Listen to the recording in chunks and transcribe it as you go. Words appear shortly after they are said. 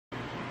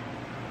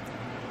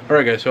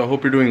Alright guys, so I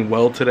hope you're doing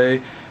well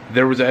today.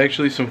 There was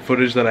actually some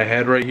footage that I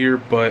had right here,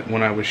 but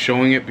when I was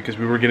showing it, because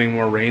we were getting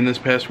more rain this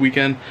past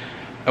weekend,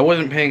 I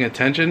wasn't paying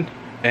attention,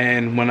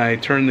 and when I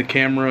turned the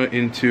camera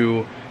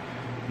into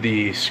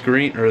the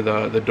screen, or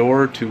the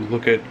door, to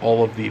look at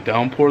all of the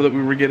downpour that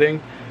we were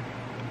getting,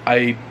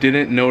 I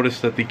didn't notice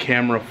that the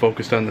camera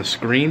focused on the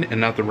screen and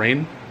not the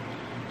rain.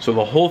 So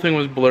the whole thing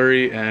was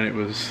blurry and it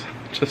was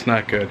just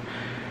not good.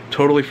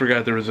 Totally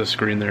forgot there was a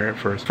screen there at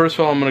first. First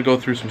of all, I'm going to go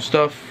through some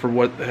stuff for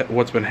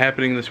what's been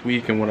happening this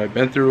week and what I've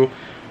been through,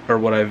 or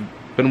what I've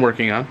been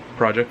working on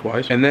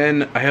project-wise. And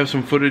then I have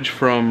some footage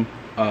from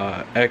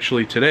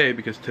actually today,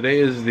 because today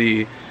is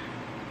the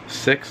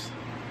 6th,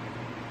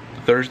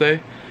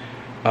 Thursday.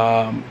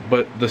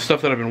 But the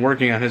stuff that I've been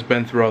working on has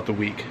been throughout the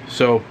week.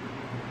 So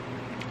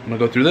I'm going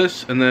to go through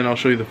this, and then I'll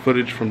show you the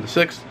footage from the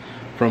 6th,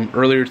 from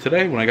earlier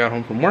today when I got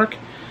home from work,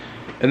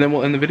 and then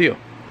we'll end the video.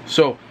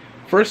 So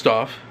first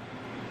off,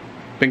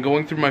 been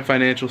going through my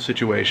financial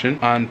situation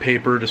on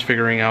paper, just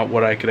figuring out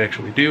what I could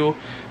actually do.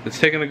 It's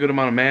taken a good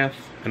amount of math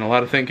and a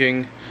lot of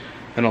thinking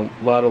and a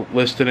lot of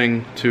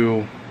listening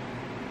to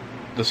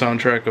the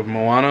soundtrack of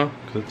Moana,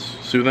 because it's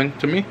soothing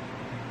to me.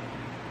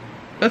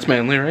 That's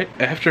manly, right?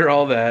 After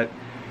all that,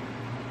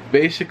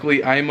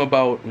 basically I'm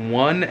about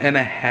maybe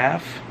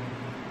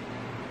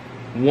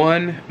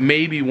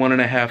one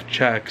and a half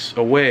checks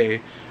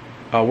away,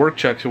 work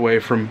checks away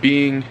from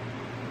being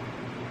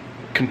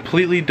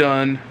completely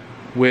done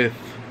with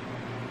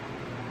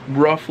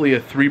roughly a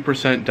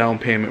 3% down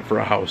payment for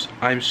a house.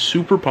 I'm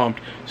super pumped,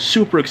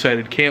 super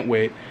excited, can't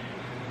wait.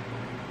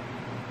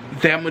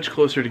 That much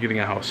closer to getting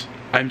a house.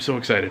 I'm so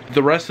excited.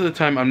 The rest of the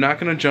time, I'm not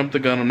going to jump the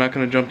gun. I'm not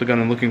going to jump the gun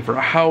in looking for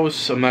a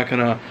house. I'm not going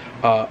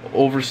to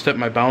overstep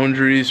my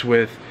boundaries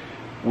with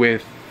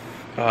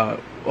oh,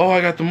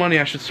 I got the money,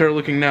 I should start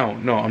looking now.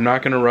 No, I'm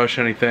not going to rush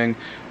anything.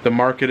 The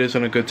market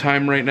isn't a good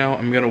time right now.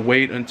 I'm going to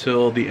wait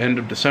until the end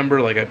of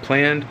December like I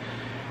planned.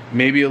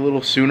 Maybe a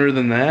little sooner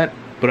than that,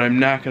 but I'm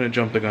not going to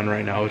jump the gun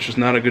right now. It's just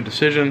not a good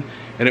decision,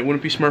 and it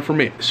wouldn't be smart for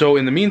me. So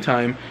in the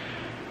meantime,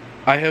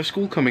 I have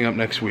school coming up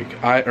next week,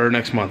 or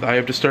next month. I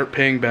have to start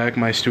paying back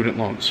my student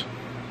loans.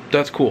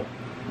 That's cool.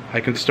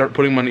 I can start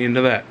putting money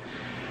into that.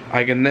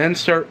 I can then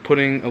start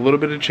putting a little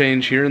bit of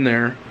change here and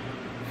there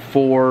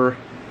for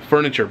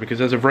furniture,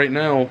 because as of right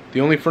now,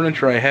 the only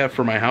furniture I have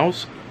for my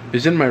house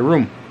is in my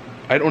room.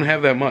 I don't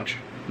have that much.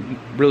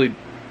 Really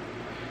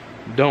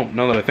don't,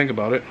 now that I think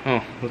about it.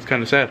 Oh, that's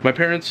kind of sad. My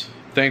parents,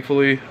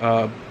 thankfully,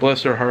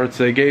 bless their hearts,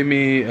 they gave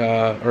me,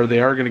 or they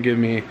are going to give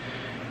me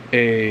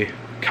a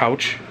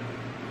couch,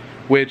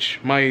 which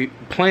my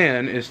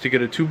plan is to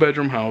get a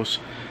 2-bedroom house.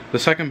 The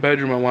second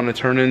bedroom I want to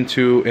turn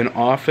into an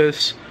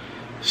office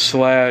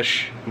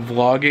slash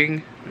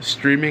vlogging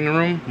streaming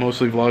room,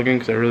 mostly vlogging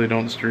because I really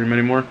don't stream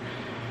anymore.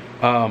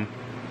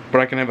 But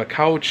I can have a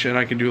couch and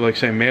I can do, like,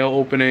 say, mail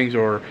openings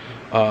or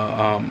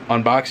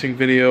unboxing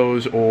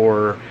videos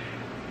or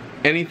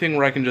anything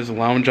where I can just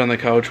lounge on the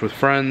couch with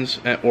friends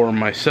or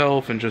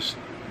myself and just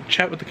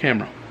chat with the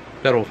camera.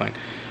 That whole thing.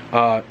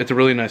 It's a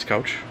really nice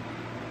couch.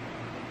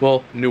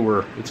 Well,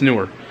 newer. It's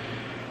newer.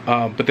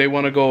 But they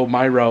want to go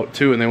my route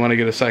too, and they want to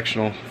get a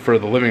sectional for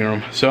the living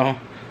room. So,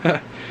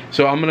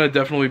 so I'm gonna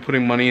definitely be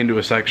putting money into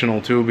a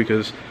sectional too,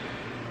 because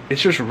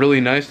it's just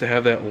really nice to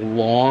have that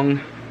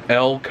long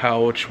L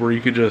couch where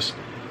you could just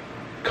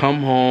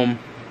come home,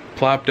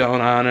 plop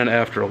down on it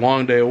after a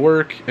long day of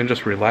work, and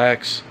just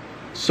relax.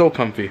 So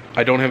comfy.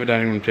 I don't have a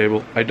dining room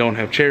table. I don't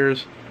have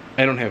chairs.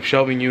 I don't have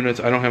shelving units.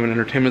 I don't have an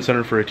entertainment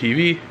center for a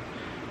TV.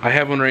 I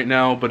have one right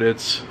now, but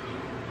it's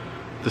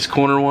this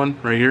corner one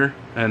right here,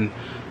 and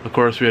of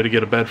course we had to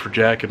get a bed for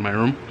Jack in my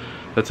room.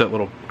 That's that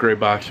little gray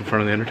box in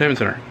front of the entertainment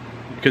center,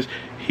 because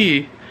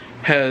he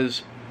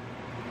has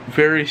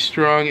very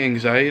strong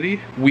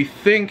anxiety. We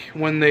think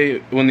when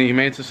the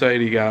Humane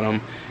Society got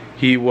him,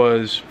 he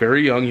was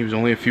very young. He was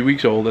only a few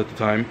weeks old at the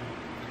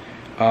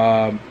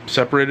time,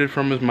 separated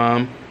from his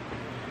mom,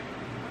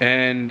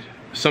 and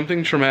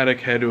something traumatic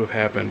had to have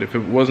happened. If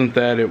it wasn't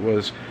that, it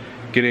was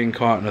getting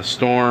caught in a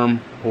storm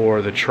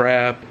or the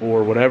trap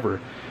or whatever.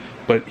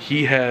 But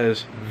he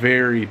has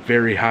very,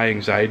 very high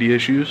anxiety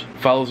issues.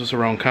 Follows us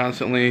around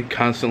constantly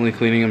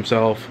cleaning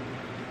himself.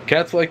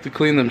 Cats like to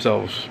clean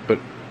themselves, but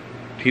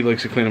he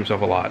likes to clean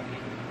himself a lot.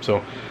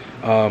 So,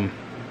 and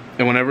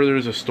whenever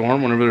there's a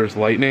storm, whenever there's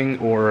lightning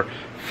or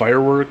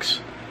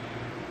fireworks,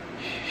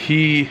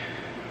 he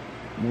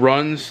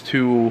runs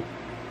to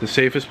the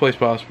safest place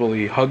possible.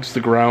 He hugs the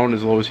ground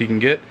as low as he can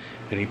get,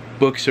 and he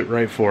books it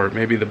right for it.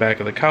 Maybe the back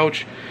of the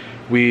couch.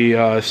 We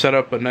set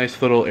up a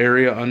nice little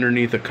area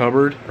underneath a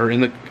cupboard, or in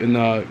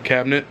the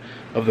cabinet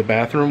of the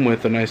bathroom,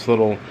 with a nice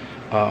little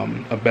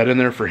a bed in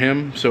there for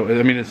him. So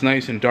I mean, it's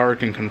nice and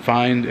dark and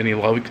confined, and he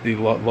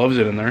loves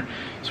it in there.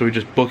 So he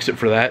just books it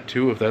for that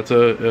too, if that's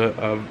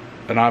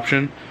an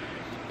option.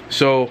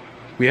 So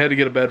we had to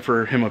get a bed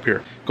for him up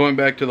here. Going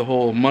back to the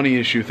whole money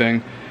issue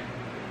thing,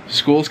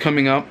 school's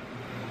coming up.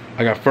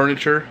 I got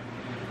furniture,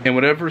 and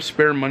whatever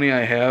spare money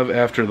I have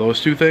after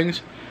those two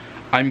things,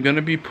 I'm going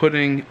to be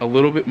putting a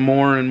little bit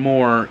more and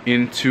more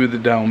into the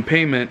down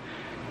payment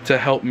to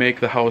help make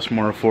the house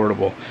more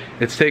affordable.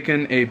 It's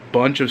taken a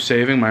bunch of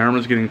saving. My arm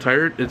is getting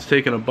tired. It's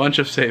taken a bunch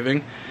of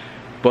saving,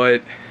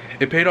 but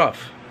it paid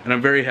off, and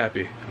I'm very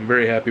happy. I'm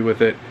very happy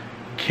with it.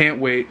 Can't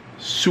wait.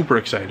 Super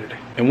excited.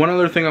 And one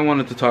other thing I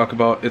wanted to talk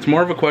about, it's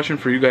more of a question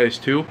for you guys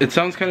too. It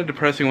sounds kind of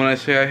depressing when I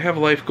say I have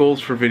life goals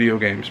for video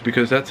games,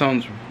 because that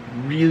sounds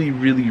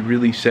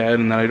really sad,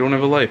 and that I don't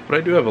have a life, but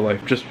I do have a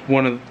life. Just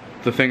one of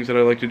the things that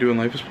I like to do in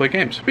life is play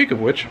games. Speak of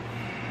which,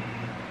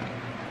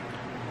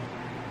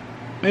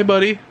 hey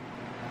buddy,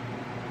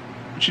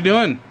 what you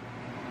doing?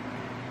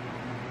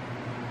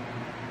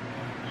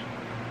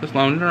 Just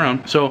lounging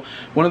around. So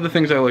one of the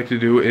things I like to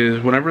do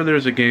is whenever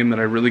there's a game that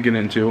I really get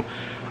into,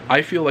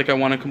 I feel like I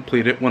want to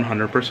complete it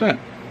 100%.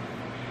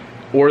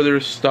 Or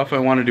there's stuff I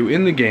want to do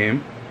in the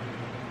game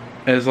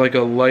as like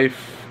a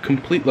life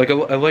complete, like a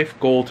life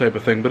goal type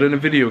of thing, but in a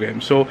video game.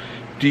 So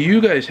do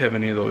you guys have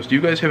any of those? Do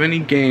you guys have any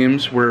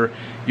games where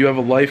you have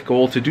a life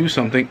goal to do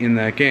something in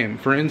that game?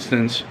 For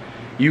instance,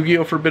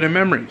 Yu-Gi-Oh! Forbidden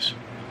Memories.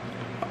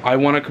 I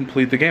want to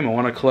complete the game. I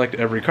want to collect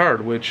every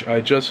card, which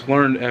I just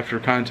learned after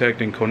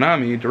contacting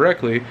Konami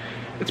directly.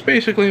 It's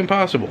basically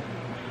impossible.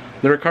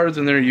 There are cards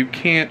in there you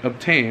can't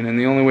obtain, and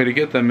the only way to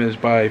get them is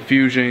by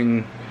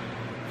fusing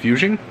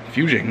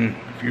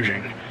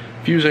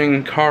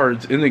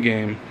cards in the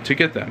game to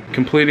get them.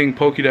 Completing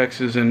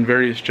Pokédexes and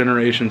various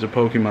generations of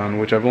Pokemon,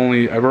 which I've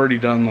already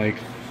done like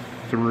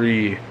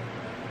 2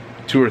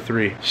 or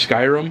 3.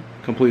 Skyrim,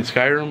 complete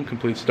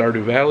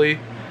Stardew Valley.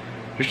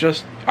 It's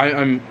just,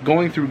 I'm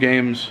going through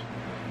games.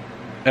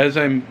 As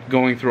I'm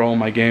going through all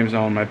my games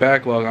now in my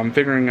backlog, I'm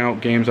figuring out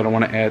games that I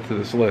want to add to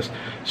this list.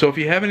 So if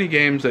you have any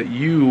games that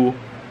you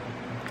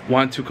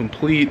want to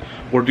complete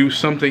or do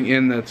something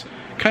in that's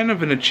kind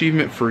of an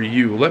achievement for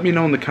you, let me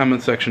know in the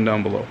comment section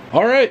down below.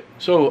 Alright,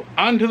 so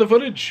on to the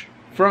footage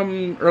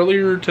from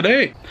earlier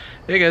today.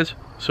 Hey guys,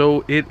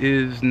 so it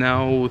is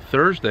now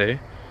Thursday,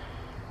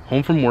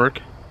 home from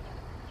work.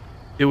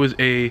 It was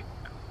a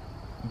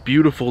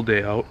beautiful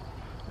day out.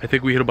 I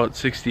think we hit about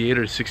 68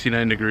 or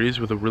 69 degrees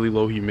with a really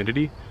low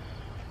humidity.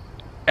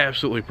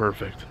 Absolutely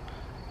perfect.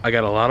 I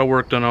got a lot of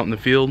work done out in the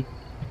field.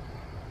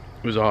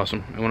 It was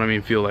awesome. And when I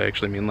mean field, I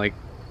actually mean like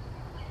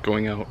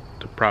going out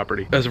to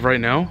property. As of right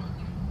now,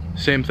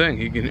 same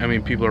thing.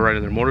 People are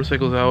riding their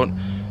motorcycles out.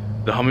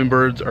 The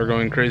hummingbirds are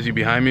going crazy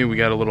behind me. We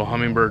got a little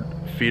hummingbird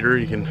feeder.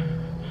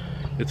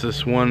 It's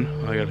this one.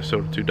 I got a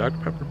soda too, Dr.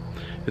 Pepper.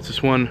 It's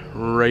this one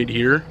right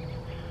here.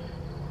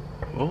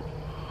 Oh,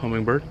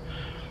 hummingbird.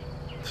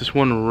 It's this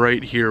one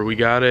right here. We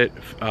got it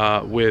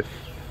with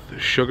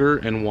sugar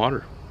and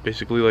water.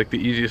 Basically like the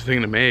easiest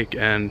thing to make,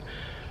 and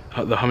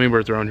the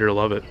hummingbirds around here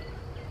love it.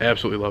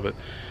 Absolutely love it.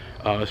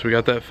 So we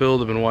got that filled.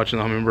 I've been watching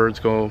the hummingbirds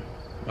go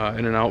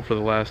in and out for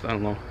the last, I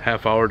don't know,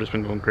 half hour. Just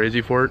been going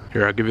crazy for it.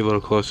 Here, I'll give you a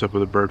little close-up of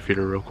the bird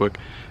feeder real quick.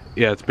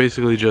 Yeah, it's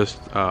basically just,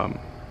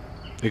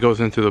 it goes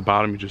into the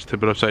bottom. You just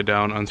tip it upside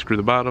down, unscrew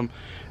the bottom,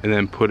 and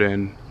then put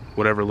in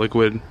whatever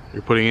liquid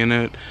you're putting in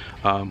it.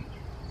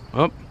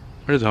 Oh,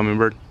 there's a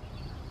hummingbird.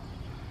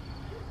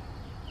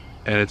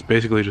 And it's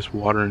basically just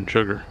water and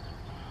sugar.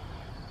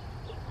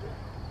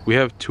 We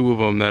have 2 of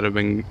them that have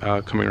been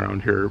coming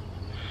around here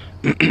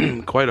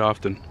quite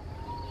often.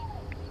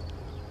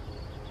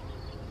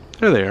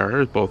 There they are,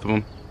 there's both of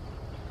them.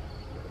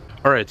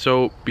 Alright,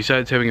 so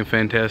besides having a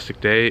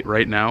fantastic day,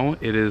 right now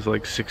it is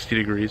like 60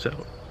 degrees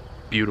out.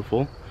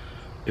 Beautiful.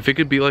 If it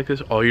could be like this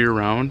all year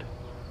round,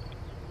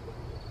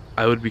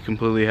 I would be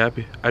completely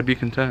happy. I'd be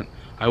content.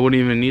 I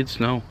wouldn't even need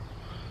snow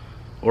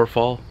or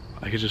fall.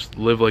 I could just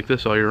live like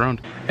this all year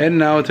round. And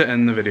now to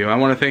end the video, I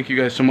want to thank you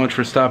guys so much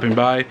for stopping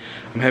by.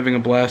 I'm having a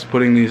blast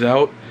putting these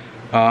out.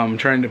 I'm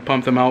trying to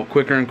pump them out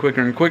quicker and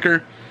quicker and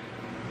quicker.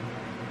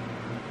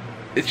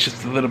 It's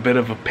just a little bit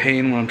of a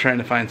pain when I'm trying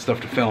to find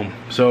stuff to film.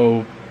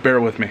 So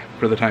bear with me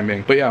for the time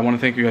being. But yeah, I want to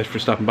thank you guys for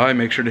stopping by.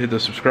 Make sure to hit the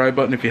subscribe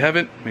button if you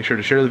haven't. Make sure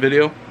to share the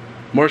video.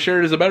 More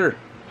shared is the better.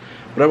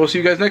 But I will see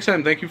you guys next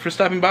time. Thank you for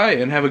stopping by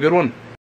and have a good one.